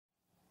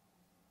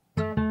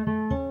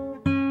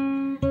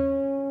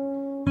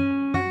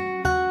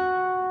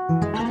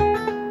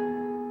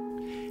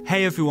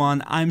Hey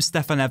everyone, I'm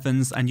Stefan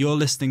Evans and you're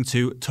listening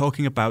to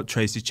Talking About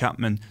Tracy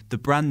Chapman, the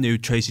brand new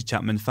Tracy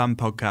Chapman fan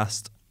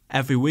podcast.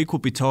 Every week we'll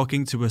be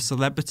talking to a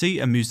celebrity,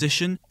 a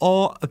musician,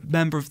 or a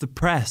member of the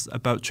press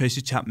about Tracy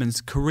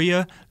Chapman's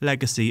career,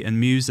 legacy and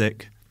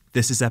music.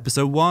 This is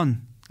episode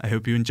 1. I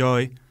hope you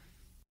enjoy.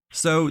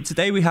 So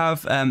today we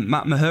have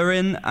Matt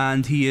Mahurin,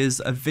 and he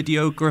is a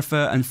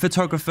videographer and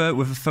photographer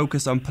with a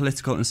focus on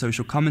political and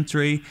social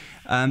commentary.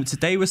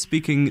 Today we're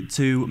speaking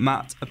to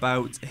Matt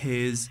about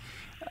his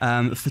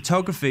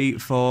photography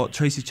for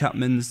Tracy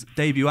Chapman's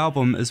debut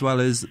album, as well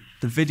as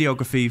the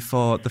videography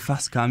for the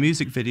Fast Car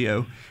music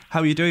video.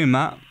 How are you doing,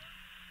 Matt?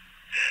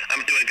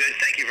 I'm doing good.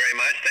 Thank you very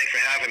much. Thanks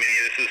for having me.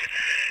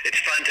 It's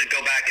fun to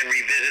go back and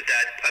revisit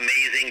that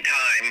amazing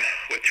time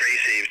with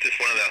Tracy. It's just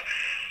one of the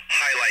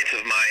highlights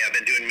of I've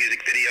been doing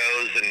music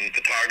videos and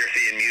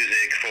photography and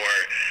music for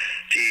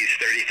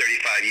 30,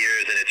 35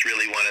 years, and it's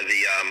really one of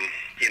the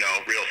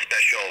real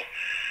special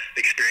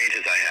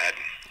experiences I had.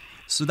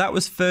 So that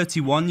was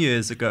 31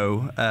 years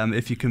ago,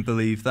 if you can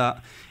believe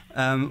that.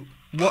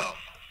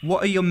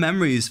 What are your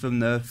memories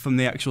from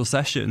the actual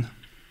session?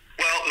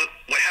 Well,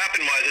 what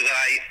happened was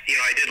I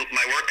did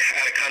my work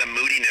had a kind of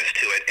moodiness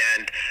to it,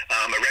 and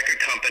a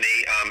record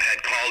company had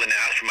called and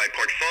asked for my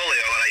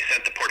portfolio, and I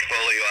sent the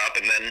portfolio up,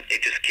 and then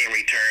it just came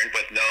returned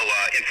with no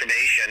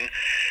information.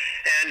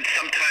 And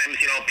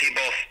sometimes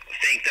people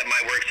think that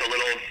my work's a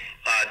little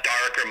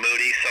dark or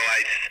moody, so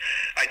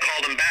I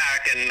called them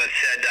back and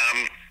said,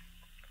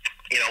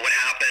 what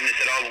happened? They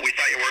said, oh, we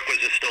thought your work was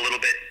just a little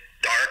bit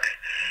dark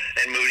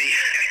and moody.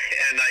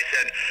 And I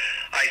said,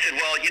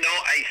 well,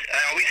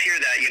 I always hear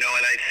that, and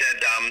I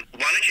said,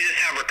 why don't you just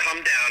have her come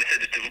down? I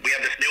said, we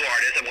have this new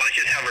artist, and why don't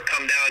you just have her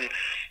come down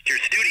to your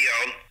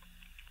studio?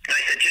 And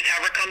I said, just have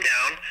her come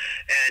down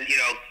and,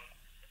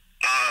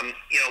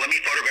 let me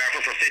photograph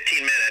her for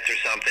 15 minutes or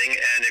something.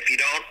 And if you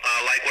don't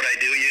like what I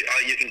do,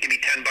 you can give me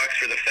 $10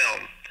 for the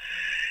film.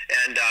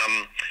 And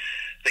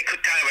they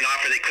could kind of an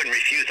offer they couldn't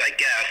refuse, I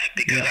guess,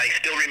 because I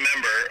still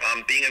remember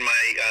being in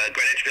my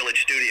Greenwich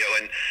Village studio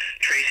and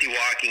Tracy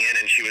walking in,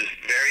 and she was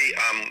very,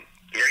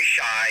 very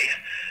shy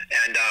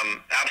and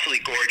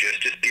absolutely gorgeous,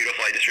 just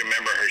beautiful. I just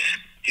remember her.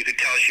 You could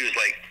tell she was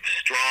like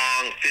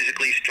strong,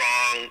 physically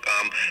strong,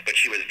 but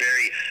she was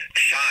very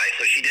shy.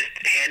 So she just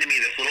handed me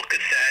this little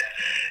cassette,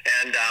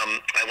 and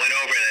I went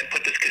over and I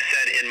put this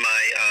cassette in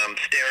my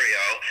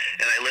stereo,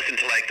 and I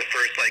listened to like the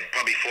first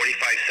probably 45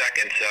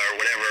 seconds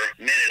or whatever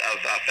minute of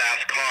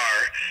Fast Car,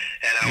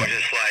 and I was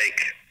just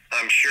like,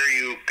 I'm sure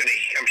you're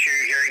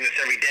hearing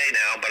this every day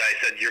now, but I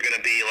said, you're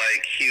gonna be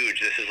like huge.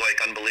 This is like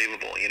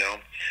unbelievable,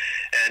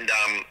 and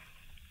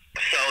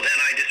so then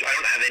I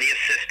don't have any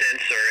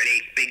assistants or any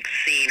big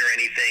scene or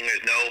anything.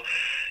 There's no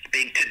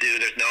big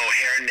to-do. There's no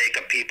hair and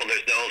makeup people.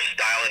 There's no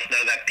stylist, none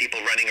of that people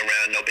running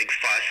around, no big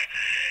fuss.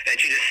 And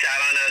she just sat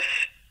on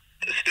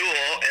a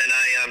stool, and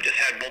I just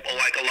had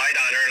like a light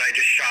on her, and I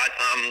just shot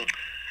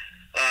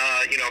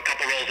a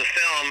couple rolls of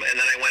film, and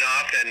then I went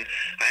off, and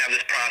I have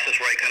this process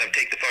where I kind of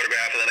take the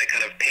photograph, and then I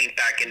kind of paint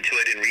back into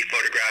it and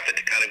rephotograph it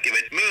to kind of give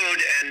it mood,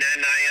 and then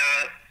I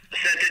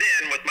sent it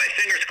in with my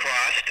fingers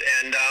crossed,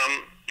 and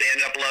they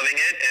ended up loving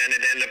it, and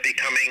it ended up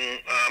becoming,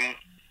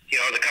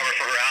 the cover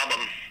for her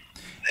album.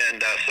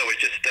 And so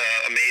it's just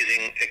an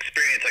amazing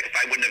experience. Like if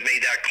I wouldn't have made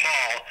that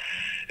call,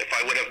 if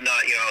I would have not,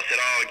 said,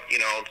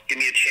 give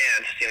me a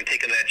chance,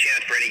 taking that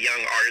chance for any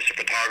young artist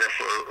or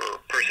photographer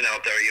or person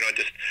out there,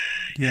 say,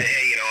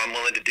 hey, I'm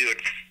willing to do it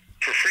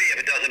for free.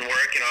 If it doesn't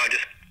work,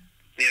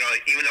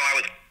 even though I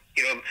was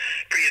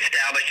pretty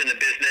established in the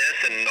business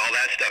and all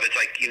that stuff, it's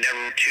like you're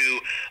never too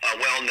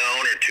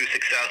well-known or too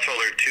successful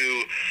or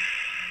too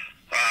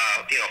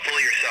full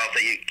of yourself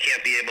that you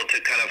can't be able to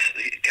kind of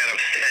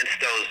sense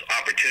those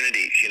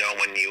opportunities.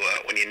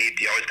 When you need,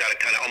 you always got to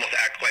kind of almost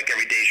act like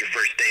every day is your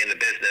first day in the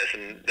business,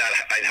 and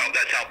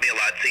that's helped me a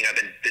lot. Seeing I've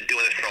been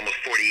doing this for almost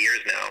 40 years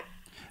now.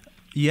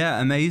 Yeah,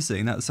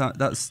 amazing.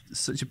 That's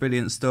such a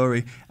brilliant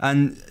story.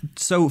 And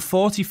so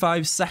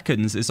 45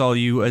 seconds is all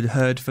you had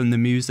heard from the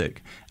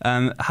music.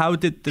 How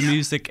did the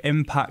music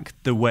impact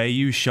the way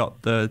you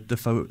shot the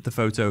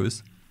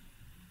photos?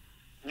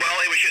 Well,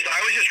 I was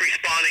just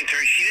responding to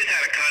her. She just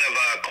had a kind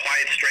of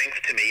quiet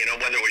strength to me,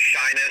 whether it was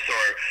shyness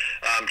or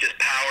just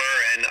power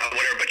and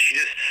whatever. But she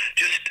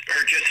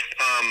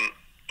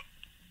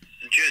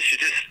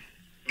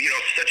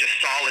such a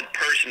solid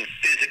person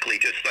physically.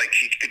 Just like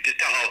you could just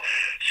tell how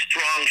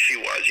strong she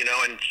was,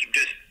 and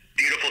just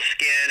beautiful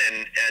skin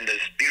and this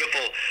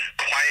beautiful,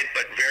 quiet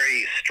but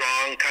very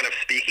strong kind of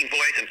speaking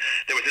voice. And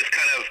there was this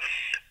kind of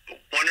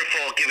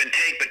wonderful give and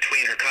take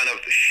between her kind of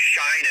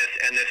shyness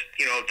and this,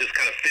 this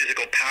kind of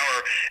physical power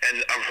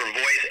and of her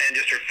voice and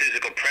just her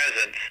physical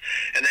presence.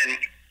 And then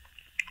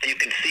you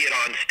can see it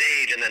on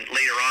stage. And then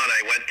later on,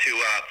 I went to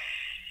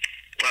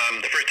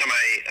the first time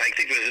I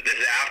think this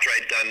is after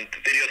I'd done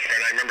the videos for her,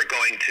 and I remember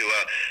going to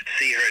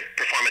see her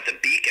perform at the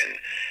Beacon,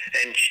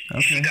 and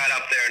she got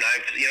up there, and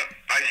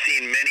I've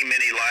seen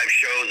many live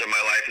shows in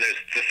my life, and there's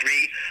the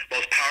three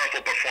most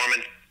powerful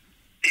performance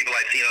people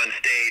I've seen on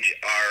stage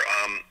are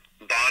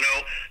Bono,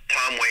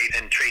 Tom Waits,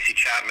 and Tracy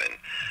Chapman.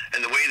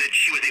 and the way that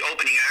she was the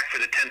opening act for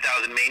the 10,000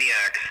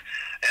 Maniacs,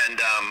 and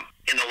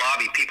in the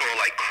lobby, people were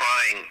like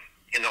crying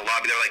in the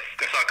lobby. They're like,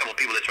 I saw a couple of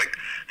people that's like,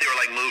 they were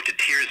like moved to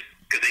tears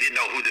because they didn't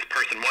know who this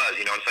person was.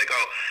 You know, it's like,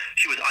 oh,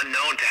 she was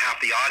unknown to half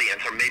the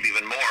audience, or maybe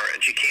even more, and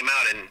she came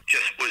out and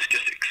was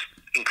just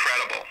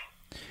incredible,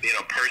 you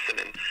know, person,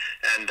 and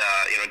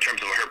you know, in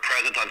terms of her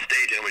presence on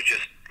stage, and it was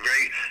just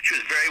she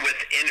was very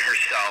within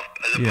herself,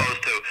 as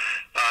opposed to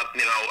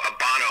you know, a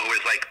Bono, who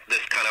was like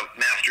this kind of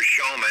master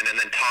showman, and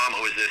then Tom,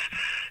 who was this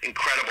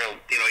incredible,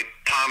 you know,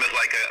 Tom is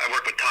like I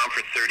worked with Tom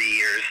for 30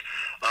 years.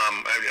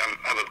 I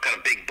have a kind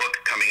of big book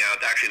coming out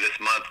actually this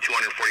month,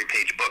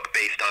 240-page book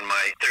based on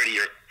my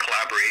 30-year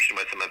collaboration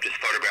with him of just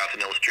photographs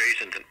and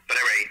illustrations. But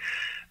anyway,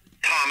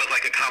 Tom is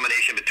like a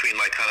combination between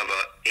like kind of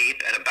a ape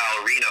and a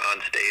ballerina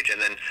on stage,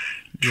 and then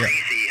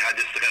Tracy had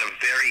this kind of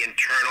very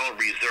internal,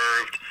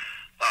 reserved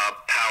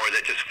power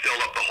that just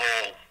filled up the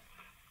whole,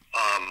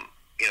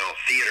 you know,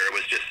 theater. It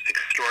was just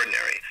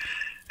extraordinary.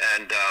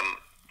 And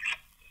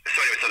so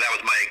anyway, so that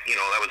was my, you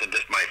know, that was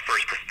just my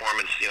first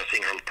performance, you know,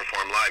 seeing her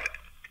perform live,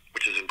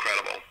 which is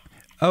incredible.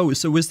 Oh,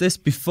 so was this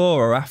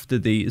before or after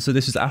so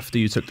this was after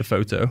you took the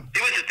photo?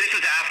 This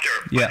was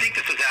after. Yeah. I think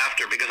this was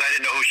after, because I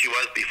didn't know who she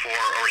was before,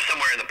 or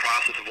somewhere in the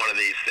process of one of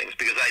these things,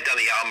 because I'd done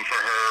the album for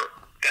her,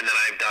 and then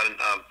I've done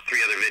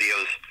 3 other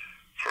videos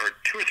for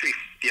 3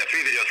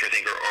 videos for, I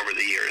think, over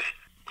the years.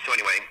 So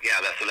anyway,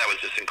 so that was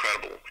just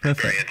incredible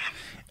experience.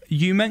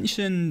 You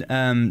mentioned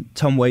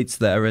Tom Waits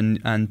there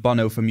and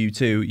Bono from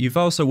U2. You've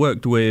also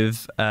worked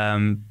with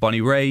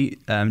Bonnie Raitt,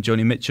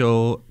 Joni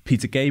Mitchell,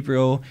 Peter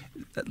Gabriel.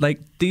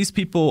 Like, these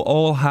people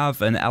all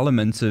have an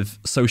element of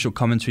social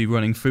commentary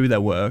running through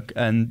their work,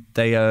 and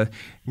they are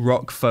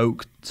rock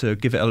folk, to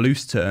give it a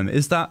loose term.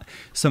 Is that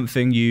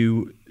something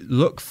you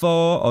look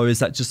for, or is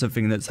that just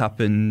something that's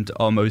happened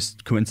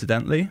almost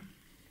coincidentally?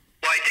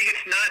 Well, I think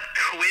it's not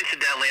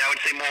coincidentally. I would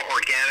say more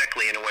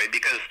organically in a way,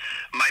 because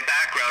my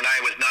background, I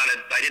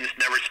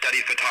never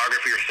studied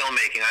photography or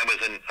filmmaking. I was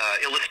an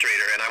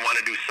illustrator, and I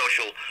wanted to do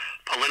social,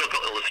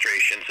 political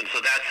illustrations, and so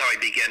that's how I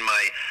began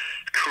my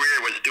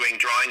career, was doing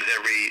drawings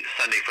every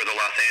Sunday for the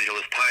Los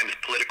Angeles Times,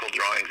 political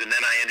drawings, and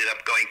then I ended up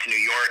going to New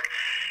York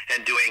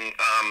and doing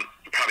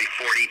probably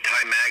 40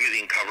 Time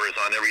magazine covers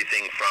on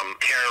everything from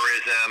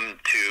terrorism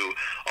to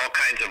all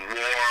kinds of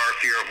war,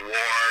 fear of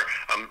war,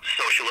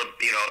 social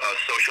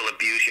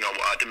abuse,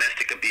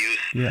 domestic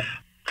abuse. Yeah.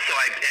 So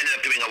I ended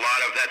up doing a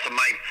lot of that. So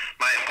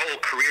my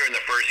whole career in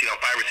the first 5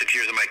 or 6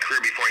 years of my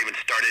career, before I even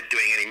started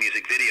doing any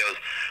music videos,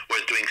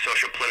 was doing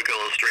social political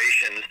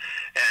illustrations.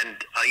 And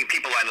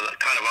people on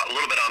kind of a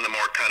little bit on the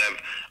more kind of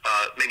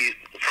maybe,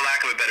 for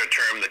lack of a better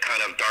term, the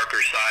kind of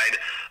darker side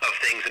of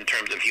things in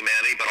terms of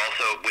humanity, but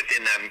also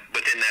within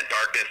that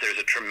darkness, there's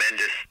a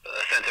tremendous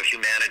sense of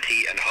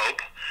humanity and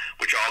hope,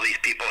 which all these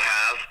people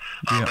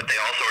have. But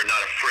they also are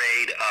not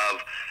afraid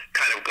of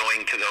kind of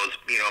going to those,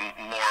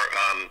 more,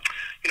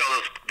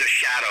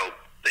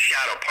 the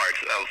shadow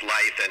parts of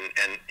life and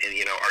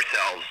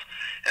ourselves.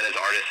 And as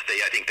artists,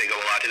 I think they go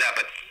a lot to that.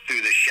 But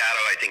through the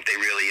shadow, I think they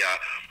really,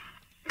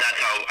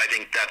 I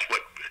think that's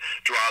what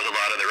draws a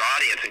lot of their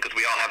audience, because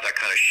we all have that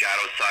kind of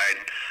shadow side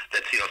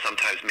that's,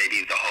 sometimes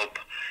maybe the hope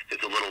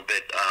is a little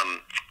bit,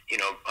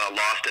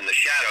 lost in the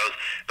shadows.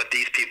 But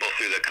these people,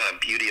 through the kind of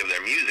beauty of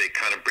their music,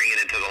 kind of bring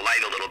it into the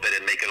light a little bit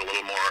and make it a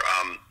little more,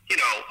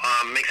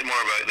 makes it more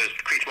of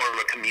creates more of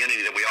a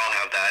community that we all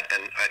have that.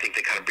 And I think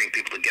they kind of bring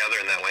people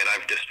together in that way. And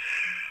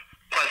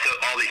plus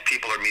all these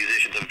people are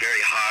musicians of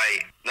very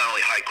high, not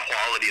only high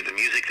quality of the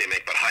music they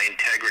make, but high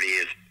integrity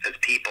as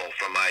people,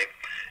 from my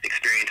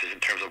experiences in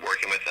terms of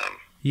working with them.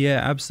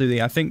 Yeah,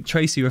 absolutely. I think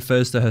Tracy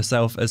refers to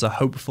herself as a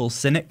hopeful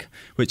cynic,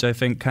 which I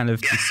think kind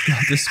of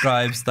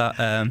describes that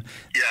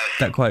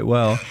that quite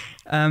well.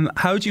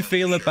 How do you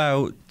feel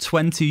about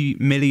 20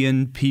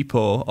 million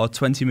people, or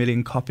 20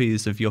 million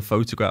copies of your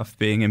photograph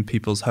being in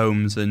people's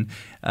homes and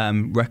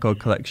record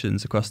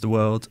collections across the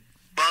world?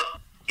 Well,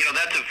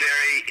 that's a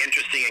very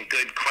interesting and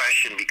good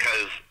question,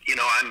 because,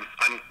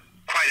 I'm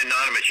quite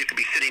anonymous. You could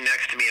be sitting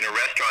next to me in a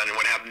restaurant and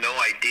would have no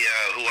idea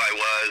who I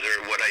was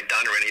or what I'd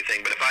done or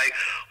anything. But if I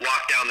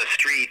walk down the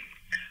street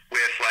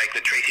with like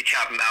the Tracy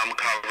Chapman album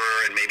cover,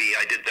 and maybe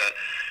I did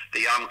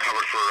the album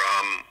cover for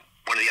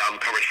one of the album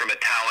covers for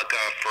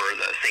Metallica for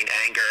the Saint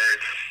Anger,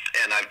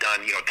 and I've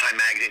done Time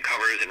magazine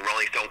covers and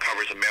Rolling Stone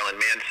covers of Marilyn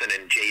Manson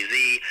and Jay-Z.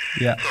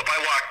 Yeah. So if I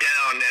walk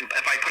down and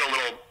if I put a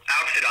little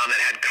outfit on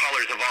that had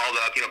colors of all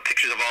the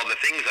pictures of all the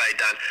things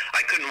I'd done,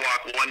 I couldn't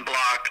walk one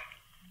block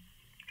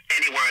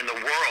anywhere in the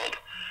world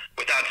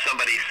without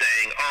somebody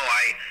saying, oh,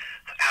 I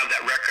have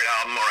that record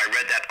album, or I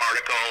read that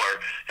article, or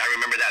I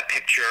remember that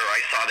picture, or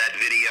I saw that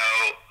video,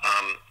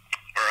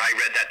 or I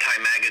read that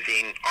Time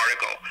magazine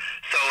article.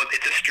 So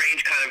it's a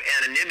strange kind of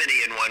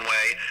anonymity in one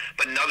way,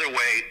 but another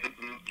way,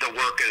 the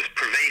work is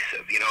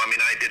pervasive.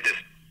 I did this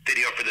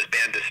video for this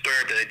band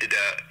Disturbed, and I did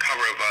a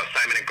cover of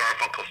Simon and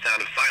Garfunkel's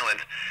Sound of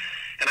Silence,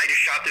 and I just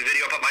shot the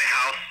video up at my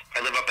house. I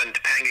live up in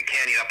Topanga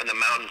Canyon, up in the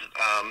mountains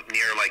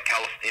near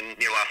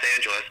near Los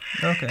Angeles.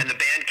 Okay. And the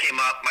band came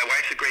up. My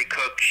wife's a great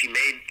cook. She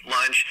made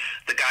lunch.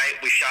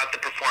 We shot the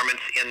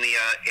performance in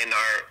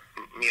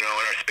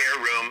our spare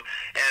room,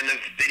 and the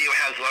video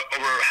has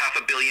over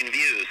 500 million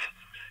views.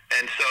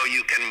 And so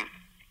you can,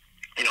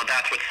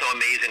 that's what's so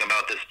amazing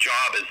about this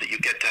job, is that you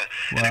get to,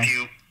 and if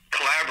you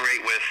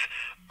collaborate with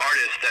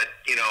artists that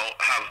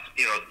have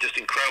just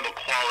incredible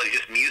quality,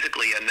 just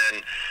musically, and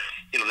then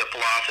the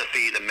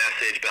philosophy, the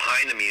message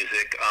behind the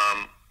music,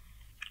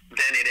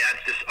 then it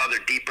adds this other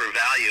deeper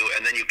value,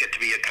 and then you get to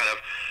be a kind of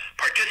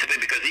participant,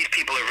 because these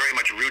people are very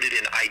much rooted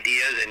in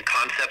ideas and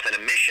concepts and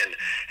a mission.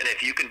 And if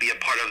you can be a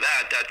part of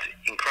that, that's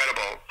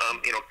incredible.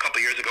 A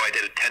couple years ago, I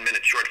did a 10-minute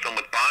short film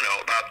with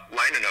Bono about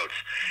liner notes,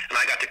 and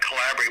I got to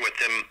collaborate with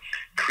him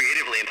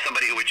creatively. And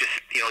somebody who would just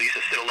used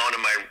to sit alone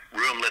in my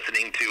room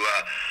listening to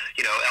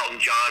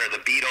Elton John or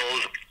the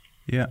Beatles,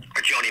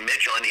 or Joni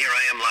Mitchell, and here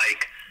I am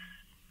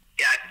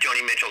at Joni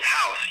Mitchell's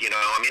house,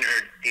 I'm in her,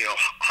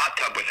 hot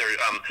tub with her,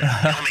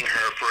 filming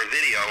her for a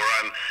video, or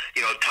I'm,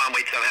 Tom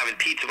Waits, I'm having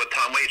pizza with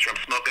Tom Waits, or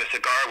I'm smoking a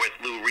cigar with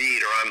Lou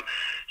Reed, or I'm,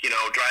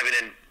 driving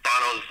in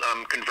Bono's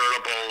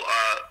convertible,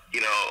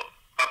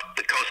 up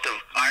the coast of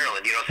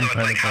Ireland, so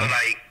it's like, how did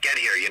I get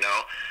here,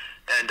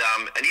 And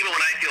even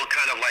when I feel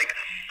kind of like,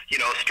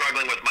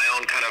 struggling with my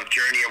own kind of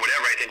journey or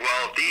whatever, I think,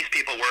 well, if these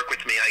people work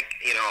with me,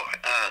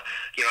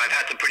 I've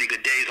had some pretty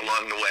good days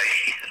along the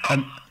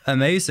way.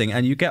 Amazing.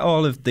 And you get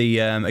all of the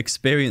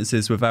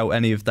experiences without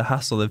any of the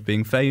hassle of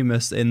being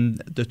famous in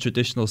the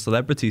traditional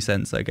celebrity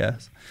sense, I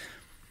guess.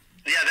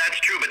 Yeah, that's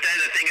true. But then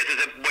the thing is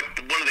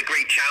that one of the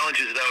great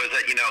challenges, though, is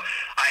that,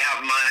 I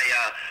have my,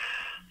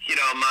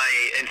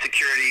 my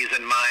insecurities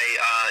and my,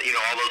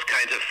 all those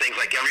kinds of things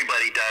like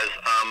everybody does.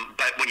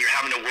 But when you're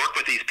having to work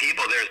with these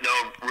people, there's no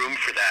room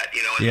for that,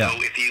 And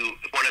so if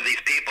one of these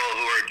people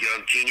who are,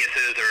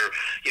 geniuses, or,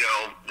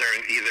 they're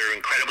either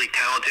incredibly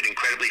talented,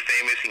 incredibly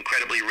famous,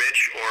 incredibly rich,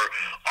 or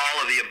all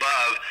of the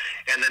above,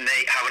 and then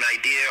they have an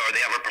idea or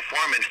they have a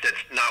performance that's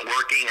not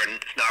working or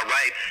it's not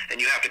right, and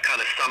you have to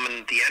kind of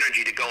summon the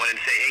energy to go in and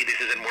say, hey, this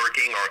isn't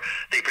working, or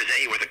they present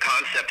you with a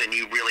concept and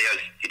you really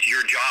it's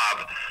your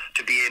job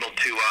to be able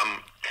to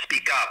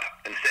speak up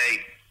and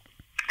say,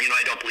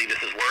 I don't believe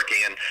this is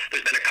working. And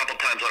there's been a couple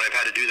times when I've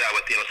had to do that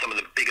with, some of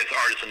the biggest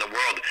artists in the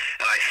world.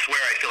 And I swear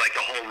I feel like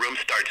the whole room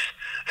starts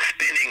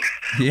spinning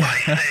when I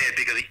say it,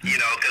 because,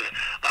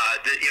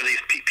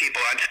 these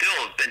people, I've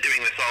still been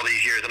doing this all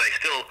these years, and I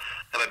still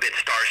am a bit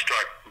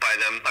starstruck by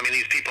them. I mean,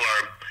 these people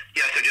are,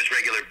 yes, they're just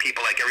regular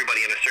people like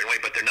everybody in a certain way,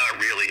 but they're not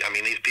really. I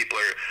mean, these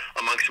people are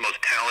amongst the most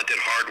talented,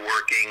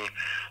 hardworking,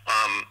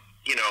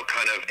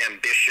 kind of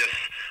ambitious,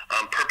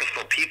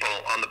 purposeful people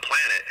on the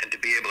planet, and to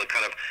be able to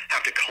kind of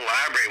have to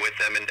collaborate with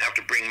them and have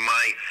to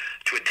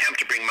attempt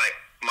to bring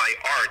my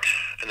art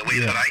and the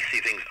ways that I see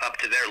things up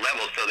to their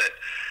level, so that,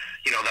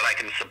 that I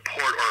can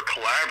support or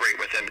collaborate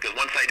with them. Because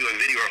once I do a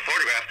video or a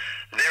photograph,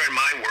 they're in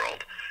my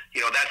world.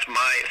 So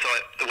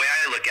the way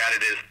I look at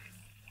it is,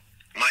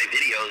 my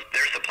videos,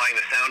 they're supplying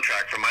the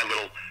soundtrack for my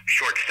little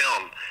short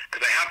film,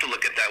 because I have to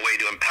look at that way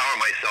to empower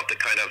myself to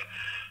kind of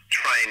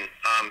try and,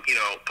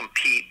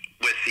 compete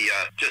with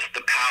just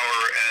the power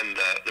and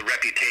the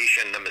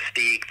reputation, the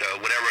mystique, the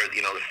whatever,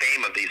 the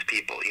fame of these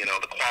people,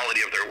 the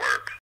quality of their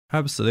work.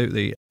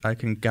 Absolutely. I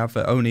can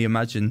only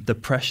imagine the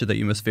pressure that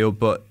you must feel,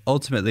 but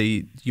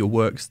ultimately your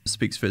work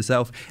speaks for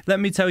itself. Let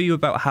me tell you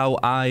about how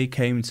I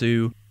came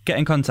to get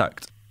in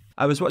contact.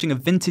 I was watching a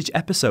vintage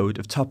episode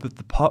of Top of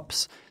the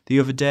Pops the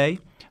other day.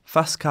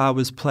 Fast Car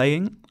was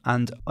playing,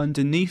 and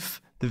underneath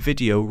the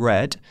video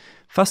read,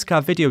 Fast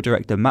Car video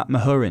director Matt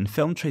Mahurin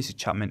filmed Tracy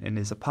Chapman in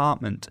his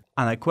apartment,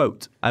 and I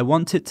quote, "I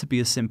want it to be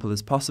as simple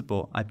as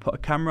possible. I put a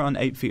camera on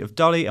 8 feet of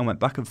dolly and went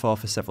back and forth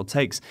for several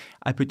takes.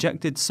 I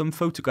projected some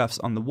photographs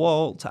on the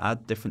wall to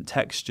add different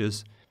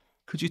textures."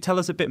 Could you tell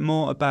us a bit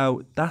more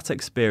about that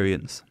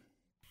experience?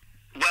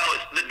 Well,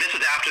 this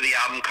is after the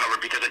album cover,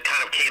 because it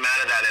kind of came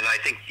out of that, and I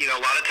think, a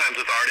lot of times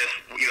with artists,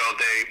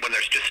 when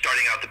they're just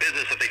starting out the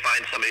business, if they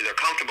find somebody they're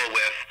comfortable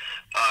with,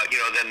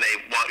 then they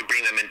want to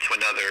bring them into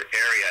another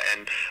area.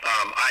 And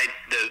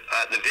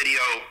the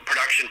video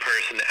production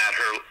person at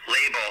her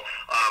label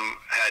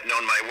had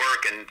known my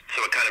work, and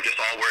so it kind of just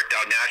all worked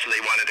out naturally.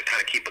 They wanted to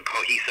kind of keep a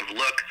cohesive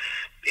look,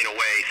 in a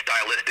way,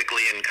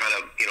 stylistically and kind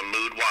of,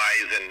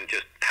 mood-wise and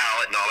just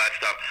palette and all that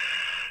stuff.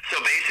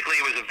 So basically,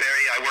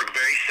 I work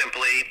very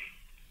simply.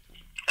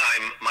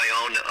 I'm my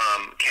own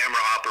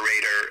camera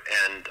operator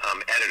and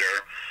editor.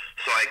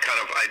 So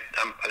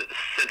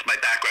since my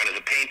background as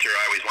a painter,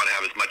 I always want to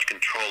have as much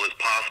control as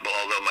possible,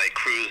 although my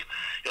crews,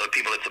 the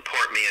people that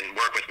support me and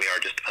work with me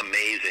are just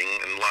amazing,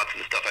 and lots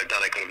of the stuff I've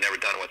done, I could have never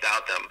done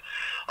without them.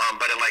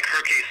 But in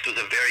her case, it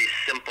was a very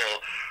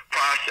simple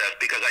process,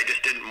 because I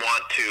just didn't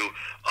want to,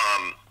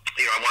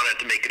 I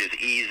wanted to make it as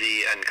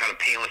easy and kind of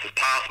painless as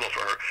possible for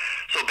her.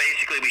 So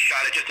basically, we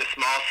shot at just a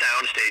small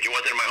sound stage. It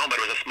wasn't in my home,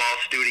 but it was a small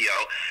studio.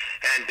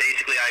 And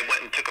basically, I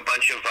went and took a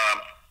bunch of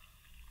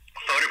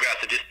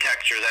photographs of just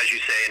textures, as you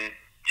say, and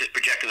just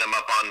projected them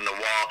up on the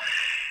wall,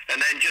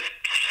 and then just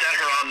set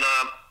her on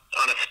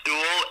on a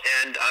stool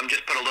and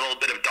just put a little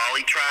bit of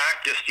dolly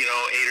track, just 8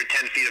 or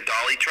 10 feet of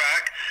dolly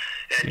track,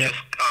 and just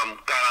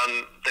got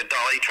on the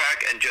dolly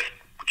track and just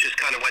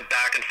kind of went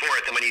back and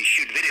forth. And when you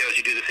shoot videos,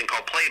 you do this thing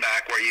called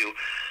playback, where you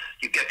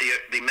get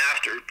the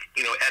master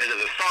edit of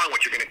the song,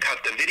 what you're going to cut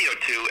the video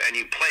to, and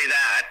you play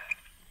that,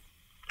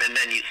 and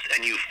then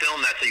you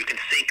film that so you can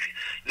sync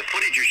the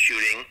footage you're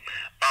shooting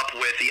up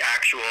with the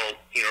actual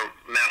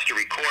master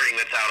recording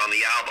that's out on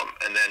the album.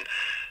 And then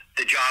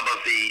the job of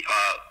the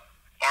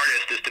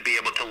artist is to be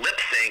able to lip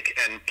sync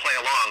and play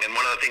along. And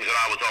one of the things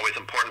that was always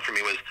important for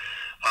me was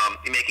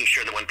making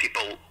sure that when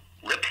people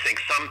lip sync,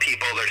 some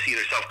people, they're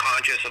either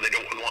self-conscious or they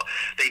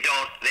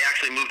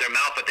actually move their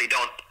mouth, but they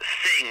don't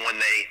sing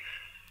when they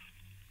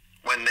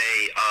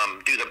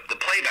do the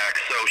playback.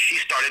 So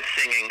she started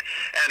singing,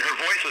 and her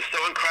voice was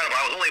so incredible.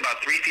 I was only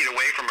about 3 feet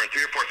away from her,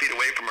 3 or 4 feet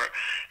away from her,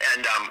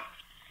 and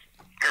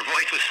her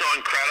voice was so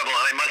incredible.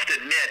 And I must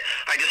admit,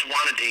 I just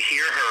wanted to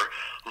hear her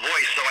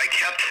voice, so I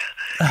kept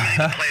using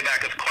the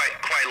playback is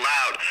quite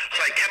loud.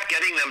 So I kept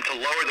getting them to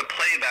lower the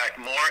playback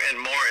more and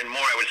more and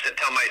more. I would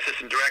tell my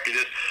assistant director,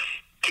 just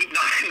keep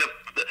knocking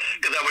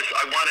because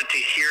I wanted to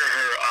hear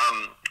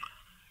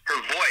her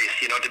voice,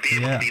 to be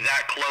able to be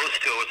that close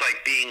to it. It was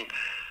like being,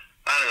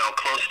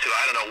 close to,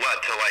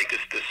 to like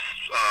this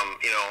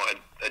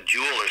a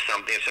jewel or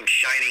something, some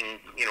shining,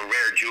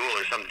 rare jewel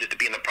or something, just to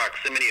be in the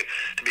proximity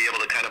to be able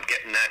to kind of get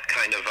in that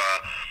kind of,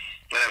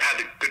 and I've had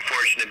the good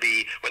fortune to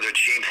be, whether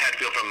it's James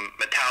Hetfield from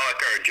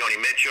Metallica or Joni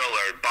Mitchell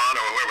or Bono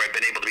or whoever, I've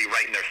been able to be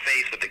right in their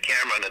face with the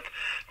camera, and it's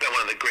been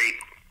one of the great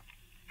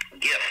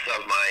gifts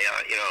of my,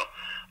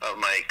 of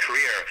my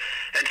career.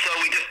 And so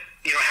we just,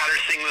 had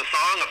her sing the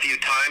song a few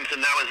times,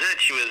 and that was it.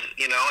 She was,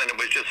 and it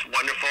was just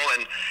wonderful.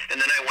 And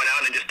then I went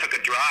out and just took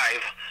a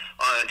drive,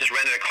 just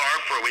rented a car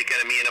for a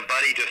weekend, and me and a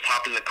buddy just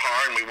hopped in the car,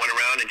 and we went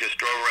around and just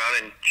drove around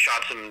and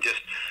shot some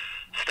just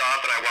stuff.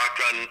 And I walked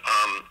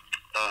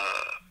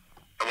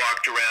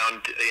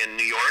around in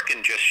New York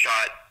and just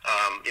shot,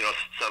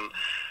 some,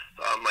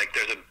 like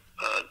there's a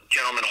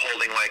gentleman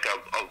holding like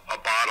a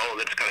bottle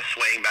that's kind of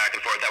swaying back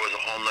and forth. That was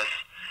a homeless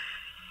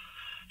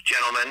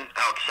gentleman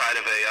outside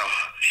of a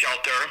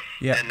shelter.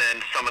 Yeah. And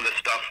then some of the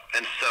stuff,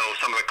 and so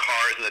some of the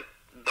cars and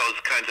those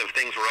kinds of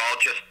things were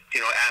all just,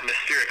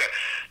 atmospheric.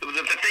 The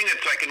thing that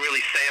I can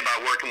really say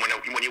about working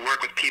when you work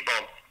with people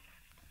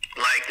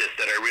like this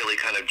that are really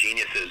kind of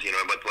geniuses,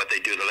 what they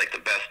do, they're like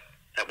the best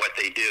at what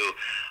they do.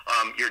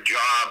 Your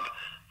job,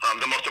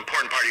 the most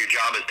important part of your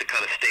job is to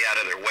kind of stay out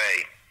of their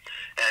way.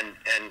 And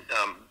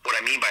what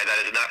I mean by that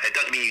is it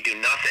doesn't mean you do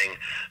nothing,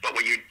 but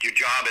what your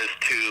job is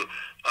to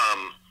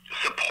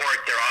support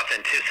their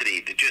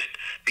authenticity, to just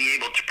be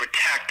able to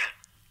protect.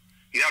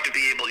 You have to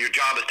be able. Your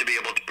job is to be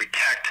able to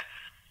protect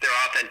their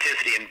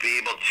authenticity and be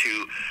able to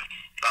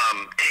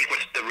take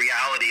what's the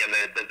reality and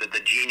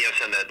the genius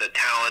and the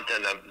talent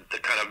and the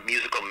kind of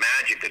musical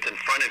magic that's in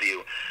front of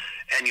you,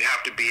 and you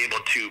have to be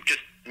able to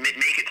just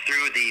make it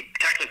through the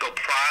technical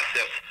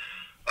process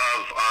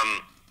of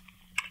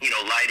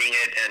lighting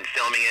it and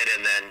filming it,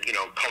 and then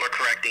color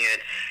correcting it,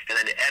 and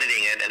then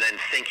editing it, and then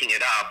syncing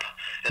it up,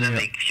 and then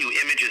the few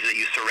images that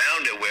you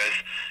surround it with.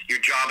 Your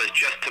job is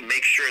just to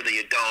make sure that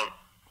you don't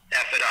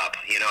F it up.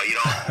 You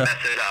don't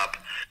mess it up,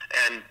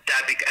 and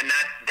that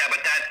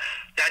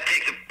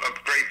takes a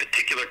very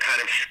particular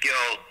kind of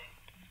skill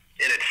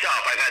in itself.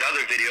 I've had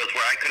other videos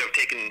where I've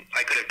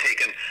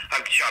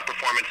shot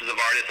performances of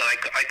artists, and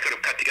I could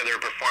have cut together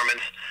a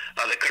performance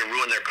that could have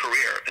ruined their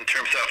career in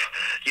terms of,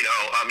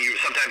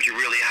 sometimes you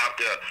really have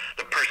to,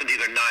 the person's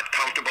either not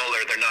comfortable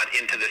or they're not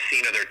into the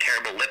scene or they're a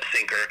terrible lip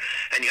syncer,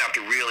 and you have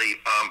to really,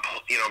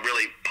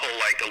 really pull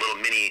like a little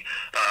mini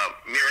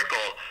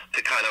miracle to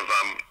kind of,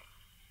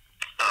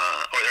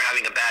 or they're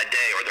having a bad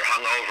day, or they're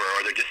hungover,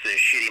 or they're just in a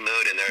shitty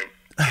mood and they're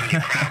giving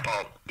you crap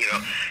all,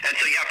 and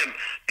so you have to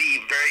be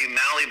very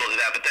malleable to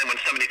that. But then when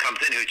somebody comes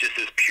in who's just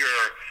this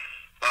pure,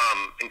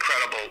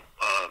 incredible,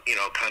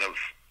 kind of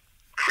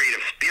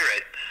creative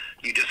spirit,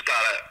 you just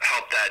gotta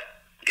help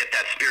get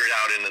that spirit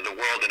out into the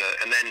world,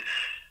 and then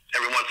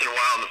every once in a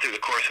while, through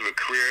the course of a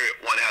career,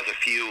 one has a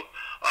few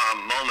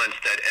moments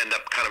that end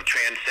up kind of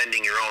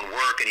transcending your own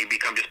work, and you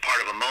become just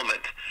part of a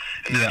moment.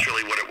 And that's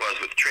really what it was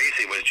with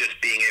Tracy, was just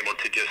being able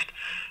to just,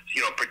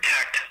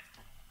 protect,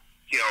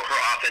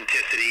 her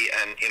authenticity,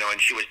 and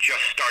she was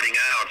just starting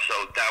out,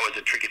 so that was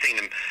a tricky thing.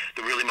 And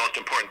the really most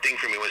important thing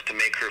for me was to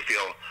make her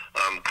feel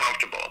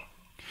comfortable.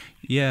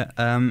 Yeah.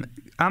 Am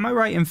I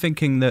right in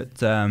thinking that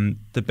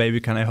the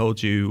Baby Can I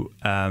Hold You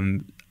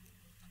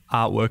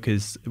artwork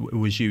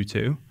was you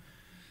too?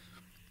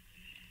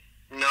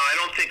 No, I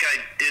don't think I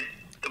did.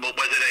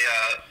 Was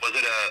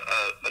it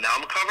an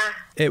album cover?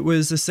 It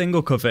was a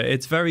single cover.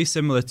 It's very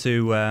similar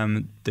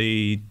to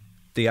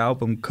the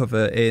album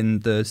cover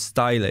in the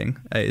styling.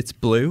 It's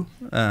blue,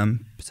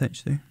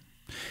 potentially.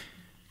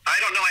 I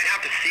don't know. I'd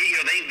have to see.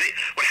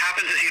 What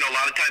happens is, a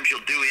lot of times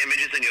you'll do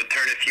images and you'll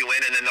turn a few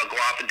in, and then they'll go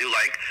off and do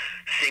like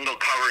single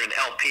cover and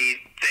LP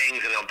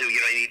things, and they'll do,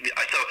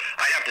 so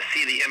I'd have to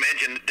see the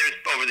image, and there's,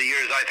 over the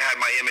years, I've had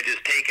my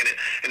images taken,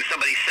 and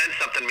somebody sent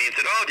something to me and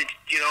said, oh,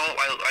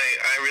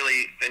 I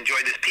really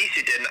enjoyed this piece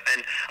you did,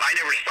 and I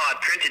never saw it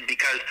printed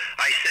because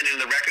I sent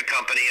it to the record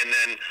company, and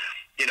then,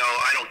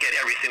 I don't get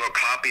every single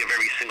copy of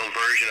every single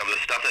version of the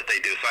stuff that they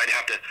do, so I'd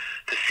have to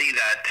see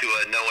that to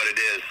know what it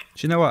is.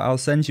 Do you know what? I'll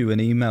send you an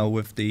email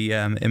with the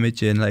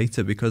image in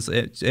later, because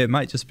it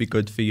might just be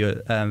good for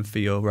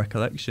your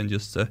recollection,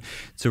 just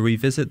to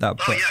revisit that.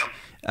 Oh, yeah.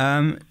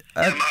 I'd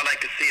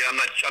like to see it.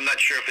 I'm not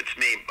sure if it's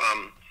me.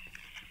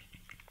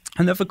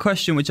 Another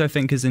question which I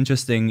think is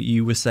interesting,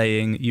 you were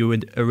saying you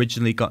had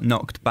originally got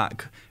knocked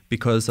back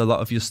because a lot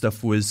of your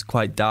stuff was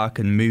quite dark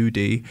and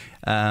moody.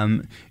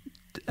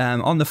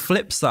 On the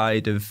flip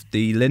side of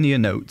the linear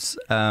notes,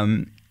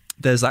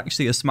 there's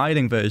actually a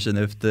smiling version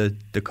of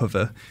the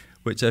cover,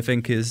 which I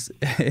think is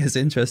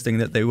interesting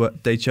that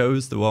they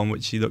chose the one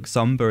which she looks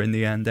somber in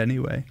the end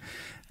anyway.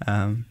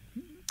 To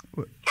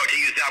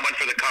use that one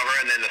for the cover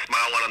and then the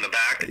smile one on the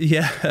back?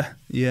 Yeah.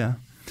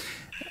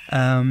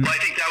 Well, I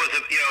think that was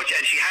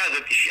and she has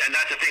and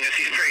that's the thing, is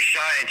she's very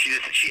shy, and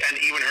and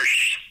even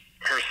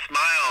her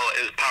smile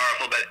is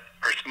powerful, but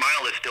her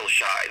smile is still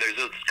shy. There's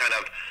this kind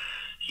of,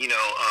 you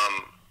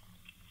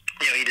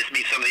just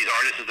meet some of these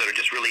artists that are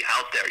just really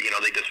out there.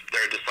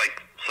 They're just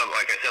like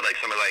like I said, like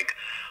somebody like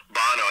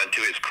Bono, and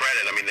to his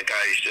credit, I mean, the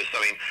guy is just, I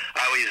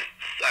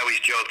always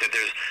joke that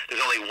there's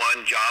only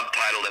one job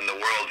title in the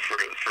world for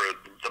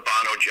the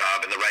Bono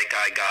job, and the right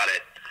guy got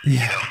it.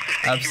 Yeah,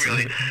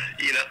 absolutely.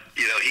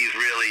 He's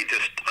really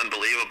just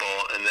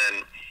unbelievable. And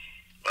then,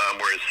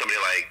 whereas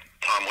somebody like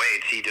Tom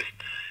Waits,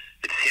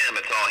 it's him,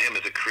 it's all him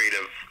as a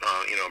creative,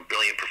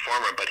 brilliant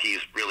performer, but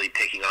he's really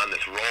taking on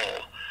this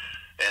role.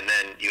 And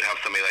then you have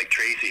somebody like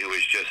Tracy, who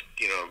is just,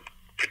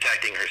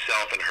 protecting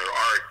herself and her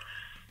art,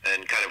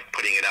 and kind of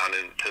putting it out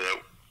into the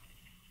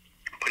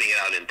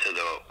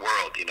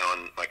world,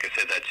 and like I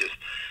said,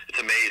 it's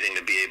amazing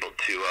to be able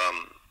to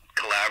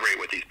collaborate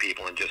with these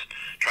people and just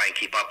try and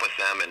keep up with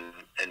them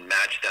and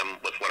match them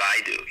with what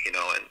I do,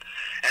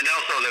 and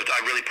also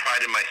I really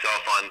prided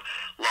myself on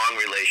long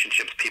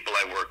relationships, people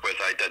I work with.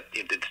 I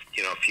did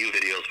a few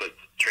videos with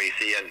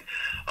Tracy, and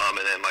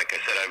then, like I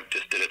said, I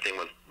just did a thing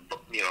with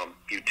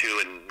U2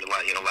 in the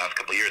last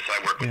couple of years. So I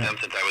worked with them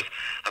since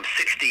I'm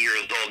 60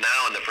 years old now,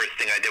 and the first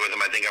thing I did with them,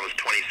 I think I was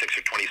 26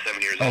 or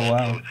 27 years old.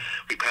 Wow. So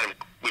we've kind of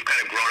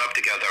grown up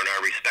together in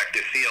our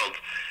respective fields,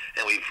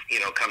 and we've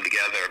come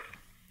together.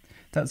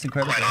 That's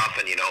incredible. Quite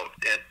often,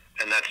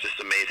 and that's just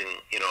amazing,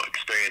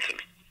 experience, and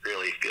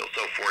really feel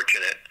so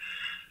fortunate.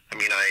 I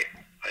mean, I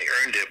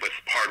earned it with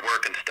hard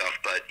work and stuff,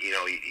 but you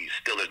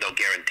still, there's no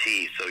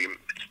guarantee. So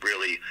it's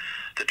really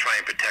to try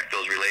and protect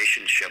those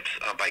relationships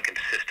by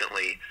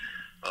consistently,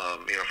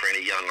 for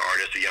any young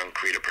artist or young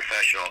creative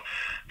professional,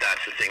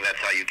 that's the thing. That's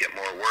how you get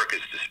more work,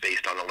 is just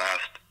based on the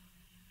last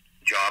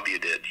job you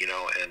did,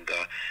 and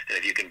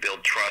if you can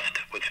build trust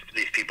with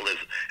these people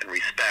and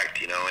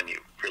respect, and you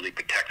really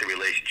protect the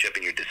relationship,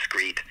 and you're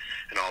discreet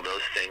and all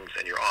those things,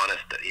 and you're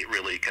honest, that it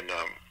really can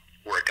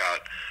work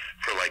out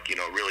for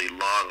really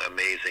long,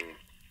 amazing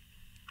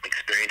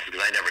experiences.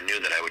 Because I never knew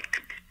that I would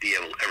be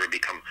able to ever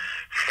become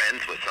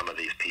friends with some of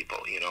these people,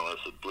 it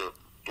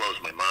blows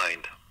my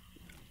mind.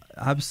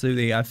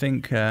 Absolutely. I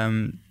think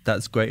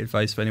that's great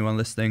advice for anyone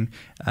listening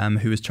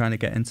who is trying to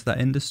get into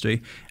that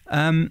industry.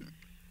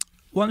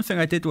 One thing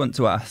I did want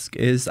to ask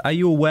is, are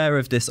you aware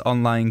of this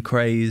online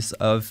craze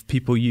of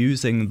people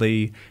using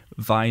the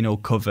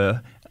vinyl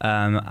cover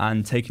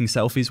and taking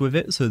selfies with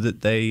it so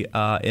that they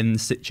are in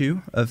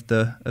situ of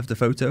the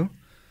photo?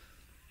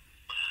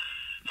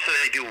 So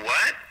they do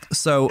what?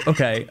 So,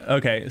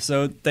 okay.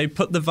 So they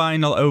put the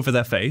vinyl over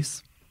their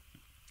face,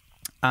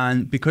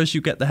 and because you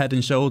get the head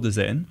and shoulders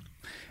in,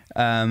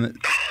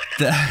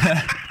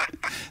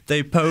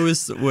 they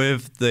pose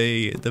with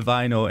the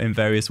vinyl in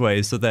various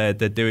ways. So they're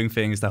doing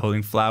things, they're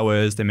holding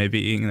flowers, they may be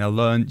eating their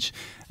lunch.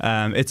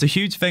 It's a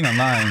huge thing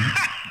online.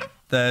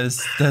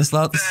 There's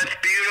lots. That's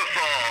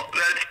beautiful.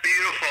 That's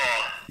beautiful.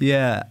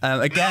 Yeah.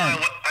 Again.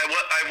 No, I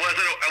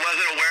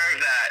wasn't aware of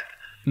that.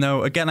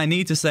 No. Again, I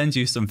need to send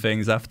you some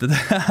things after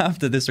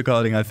this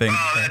recording, I think.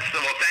 Oh, well.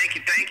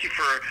 Thank you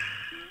for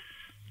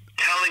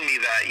telling me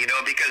that.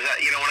 Because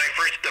when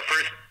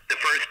the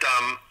first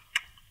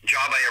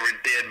job I ever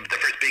did,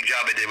 the first big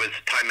job I did was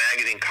Time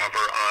magazine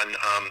cover on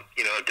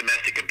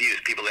domestic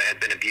abuse, people that had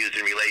been abused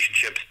in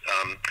relationships.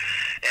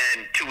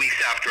 And 2 weeks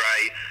after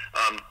I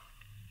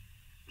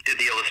did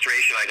the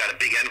illustration, I got a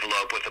big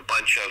envelope with a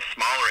bunch of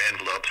smaller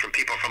envelopes from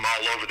people from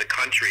all over the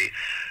country,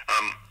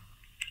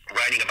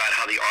 writing about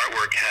how the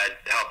artwork had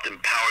helped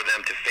empower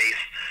them to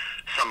face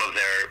some of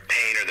their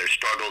pain or their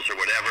struggles or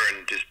whatever,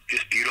 and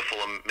just beautiful,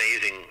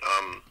 amazing,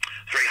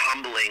 very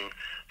humbling,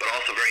 but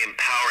also very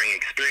empowering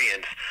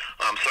experience.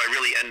 So I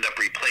really ended up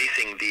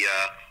replacing the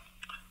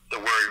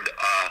word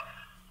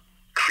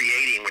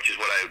creating, which is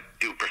what I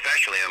do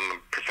professionally. I'm a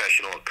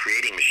professional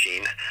creating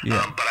machine.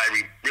 Yeah. But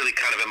I really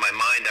kind of in my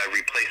mind, I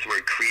replaced the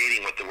word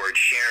creating with the word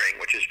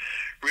sharing, which is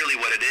really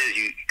what it is.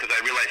 Because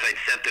I realized I'd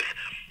sent this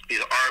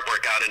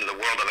artwork out into the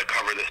world on the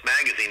cover of this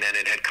magazine, and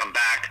it had come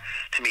back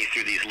to me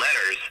through these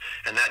letters,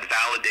 and that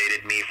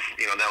validated me.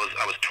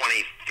 I was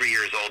 23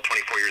 years old,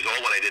 24 years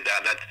old when I did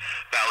that, and that's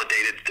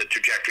validated the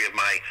trajectory of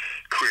my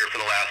career for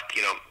the last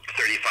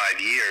 35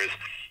 years.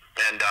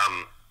 And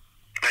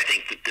I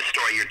think that the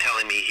story you're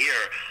telling me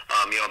here,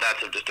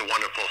 that's just a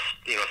wonderful,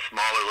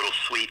 smaller little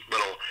sweet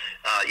little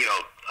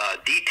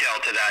detail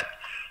to that.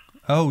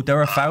 Oh, there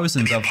are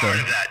thousands of them. To be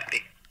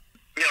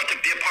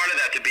a part of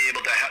that, to be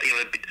able to,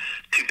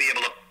 to be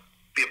able to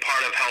be a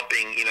part of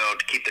helping,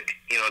 to keep the,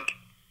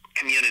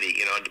 community,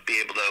 to be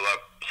able to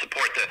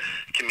support the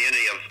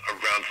community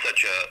around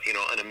such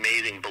an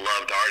amazing,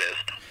 beloved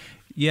artist.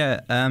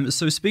 Yeah.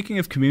 So speaking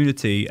of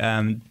community,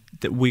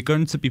 that we're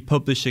going to be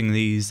publishing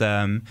these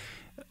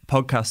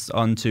podcasts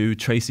onto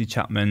Tracy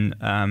Chapman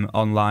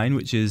online,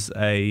 which is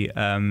a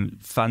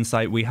fan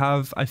site. We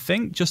have, I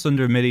think, just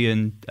under 1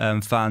 million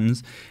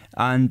fans.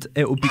 And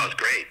it would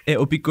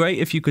be great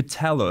if you could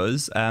tell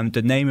us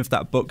the name of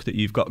that book that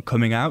you've got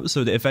coming out,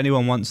 so that if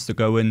anyone wants to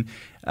go and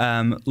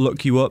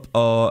look you up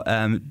or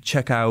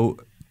check out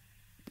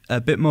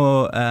a bit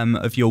more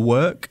of your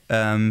work,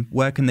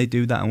 where can they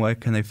do that and where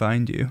can they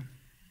find you?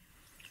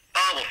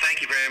 Oh, well,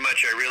 thank you very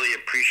much. I really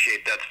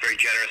appreciate that. It's very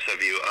generous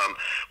of you.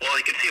 Well,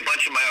 you can see a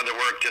bunch of my other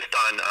work just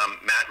on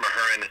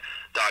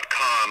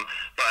mattmahurin.com,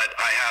 but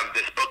I have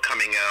this book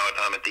coming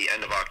out at the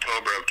end of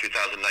October of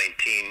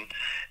 2019,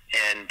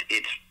 and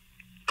it's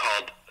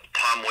called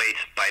Tom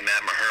Waits by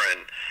Matt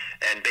Mahurin.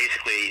 And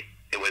basically,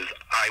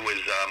 I was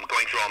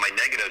going through all my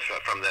negatives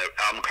from the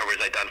album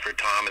covers I'd done for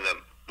Tom and the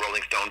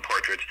Rolling Stone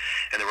portraits,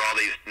 and there were all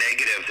these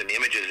negatives and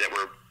images that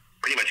were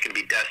pretty much going to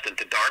be destined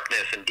to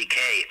darkness and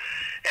decay.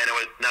 And it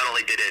was, not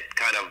only did it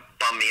kind of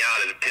bum me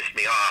out, it pissed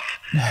me off.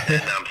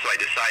 And so I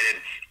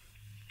decided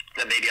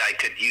that maybe I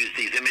could use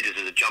these images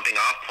as a jumping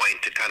off point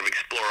to kind of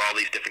explore all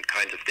these different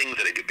kinds of things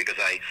that I do, because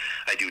I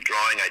do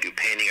drawing, I do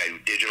painting, I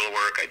do digital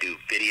work, I do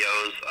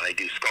videos, I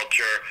do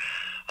sculpture,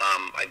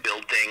 I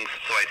build things.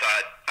 So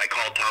I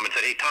called Tom and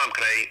said, hey, Tom,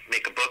 could I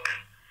make a book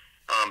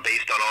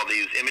based on all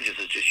these images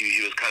that just use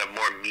you as kind of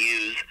more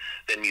muse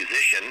than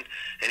musician?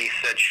 And he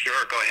said,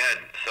 sure, go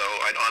ahead. So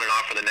on and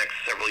off for the next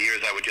several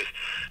years, I would just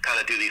kind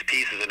of do these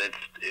pieces, and it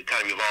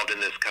kind of evolved in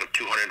this kind of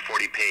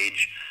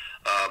 240-page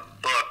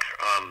book,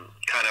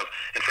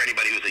 and for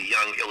anybody who's a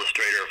young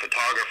illustrator or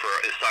photographer,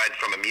 aside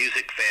from a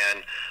music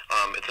fan,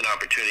 it's an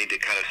opportunity to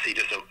kind of see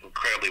just an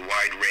incredibly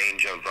wide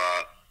range of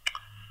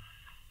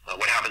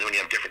what happens when you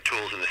have different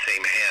tools in the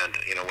same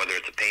hand, whether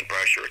it's a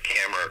paintbrush or a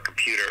camera or a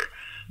computer.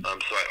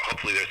 So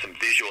hopefully there's some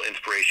visual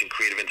inspiration,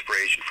 creative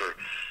inspiration for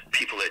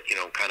people that,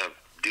 kind of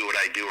do what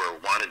I do or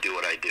want to do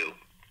what I do.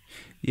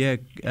 Yeah,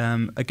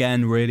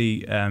 again,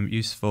 really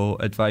useful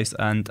advice,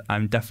 and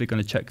I'm definitely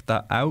going to check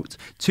that out.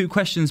 2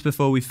 questions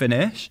before we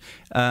finish.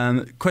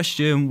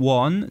 Question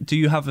 1, do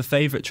you have a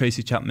favourite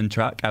Tracy Chapman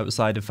track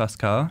outside of Fast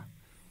Car?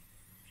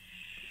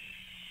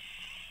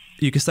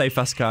 You can say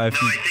Fast Car. I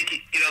think,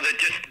 that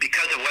just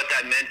because of what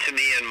that meant to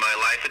me in my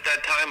life at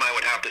that time, I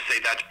would have to say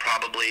that's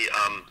probably...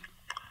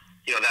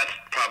 that's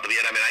probably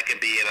it. I mean, I could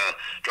be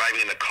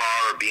driving in a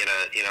car or be in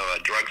a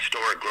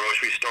drugstore, a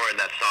grocery store, and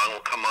that song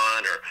will come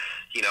on, or,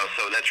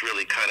 so that's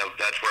really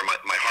that's where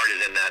my heart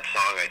is in that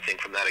song, I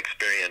think, from that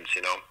experience,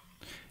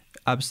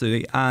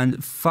 Absolutely.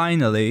 And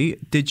finally,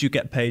 did you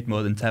get paid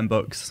more than $10?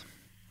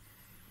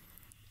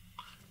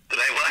 Did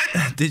I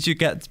what? Did you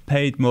get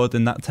paid more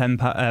than that $10?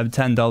 Oh,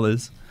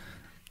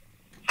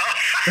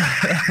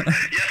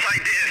 yes, I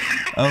did.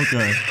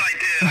 Okay. Yes, I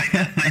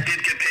did. I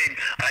did get paid.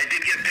 I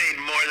did get paid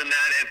more than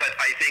that, but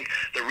I think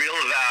the real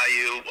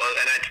value,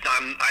 and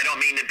I don't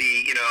mean to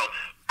be,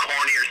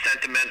 corny or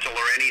sentimental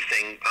or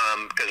anything,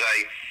 because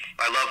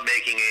I love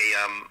making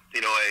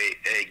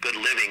a good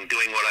living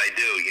doing what I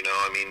do.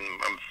 I mean,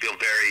 I feel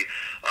very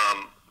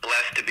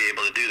blessed to be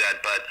able to do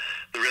that. But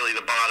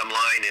the bottom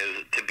line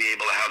is to be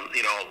able to have,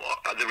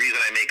 the reason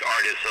I make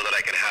art is so that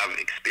I can have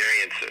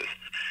experiences,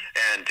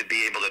 and to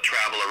be able to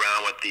travel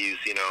around with these,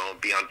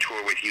 be on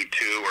tour with you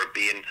two, or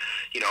be in,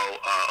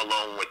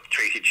 alone with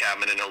Tracy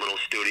Chapman in a little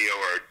studio,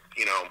 or,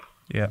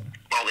 yeah,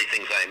 all these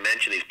things I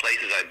mentioned, these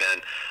places I've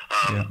been,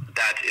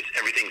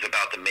 everything's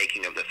about the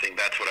making of the thing.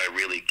 That's what I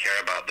really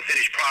care about. The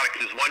finished product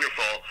is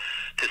wonderful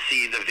to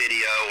see the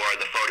video or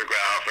the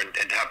photograph, and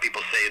to have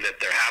people say that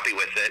they're happy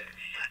with it,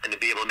 and to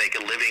be able to make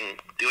a living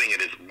doing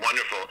it is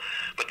wonderful.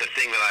 But the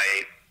thing that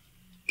I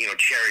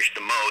cherish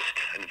the most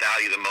and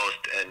value the most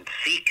and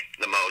seek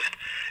the most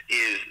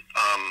is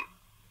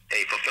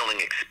a fulfilling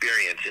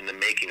experience in the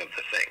making of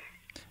the thing.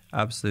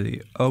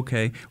 Absolutely.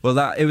 Okay. Well,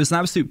 it was an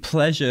absolute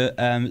pleasure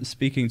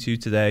speaking to you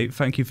today.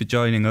 Thank you for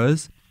joining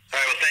us. All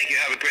right. Well, thank you.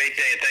 Have a great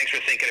day, and thanks for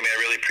thinking of me. I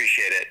really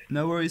appreciate it.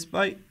 No worries.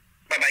 Bye.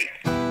 Bye-bye.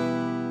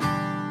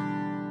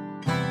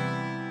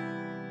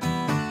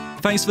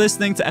 Thanks for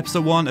listening to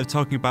episode 1 of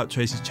Talking About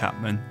Tracy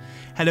Chapman.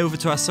 Head over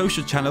to our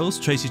social channels,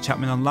 Tracy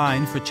Chapman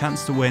Online, for a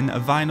chance to win a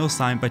vinyl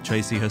signed by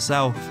Tracy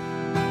herself.